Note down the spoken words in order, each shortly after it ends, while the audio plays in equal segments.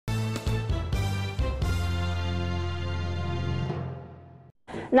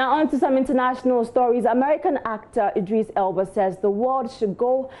Now on to some international stories. American actor Idris Elba says the world should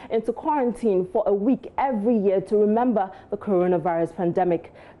go into quarantine for a week every year to remember the coronavirus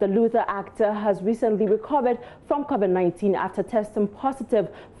pandemic. The Luther actor has recently recovered from COVID-19 after testing positive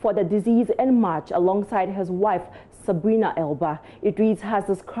for the disease in March alongside his wife Sabrina Elba. Idris has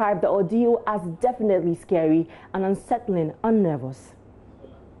described the ordeal as definitely scary and unsettling and nervous.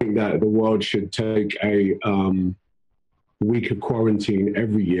 I think that the world should take a week of quarantine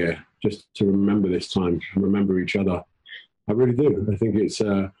every year just to remember this time and remember each other. I really do. I think it's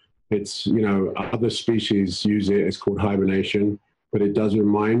you know, other species use it. It's called hibernation, but it does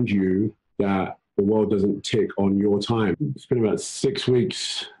remind you that the world doesn't tick on your time. It's been about 6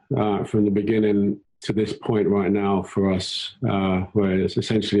 weeks from the beginning to this point right now for us, where it's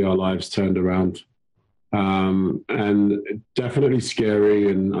essentially our lives turned around. And definitely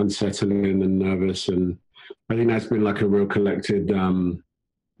scary and unsettling and nervous. And I think that's been like a real collected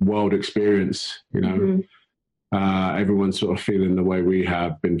world experience, you know. Everyone's sort of feeling the way we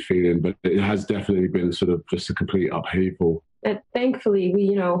have been feeling, but it has definitely been sort of just a complete upheaval. Thankfully,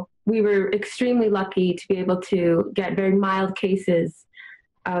 we were extremely lucky to be able to get very mild cases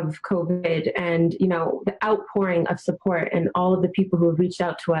of COVID, and the outpouring of support and all of the people who have reached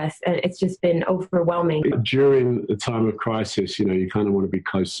out to us, and it's just been overwhelming. During the time of crisis, you kind of want to be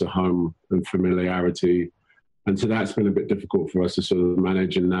close to home and familiarity, and so that's been a bit difficult for us to sort of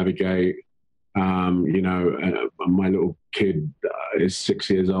manage and navigate. My little kid is 6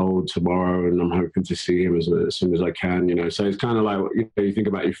 years old tomorrow, and I'm hoping to see him as soon as I can. So it's kind of like you think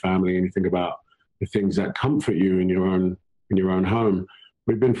about your family and you think about the things that comfort you in your own home.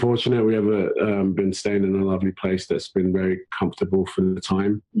 We've been fortunate. We have been staying in a lovely place that's been very comfortable for the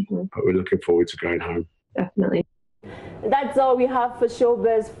time, but we're looking forward to going home. Definitely. That's all we have for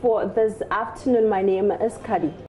Showbiz for this afternoon. My name is Kadi.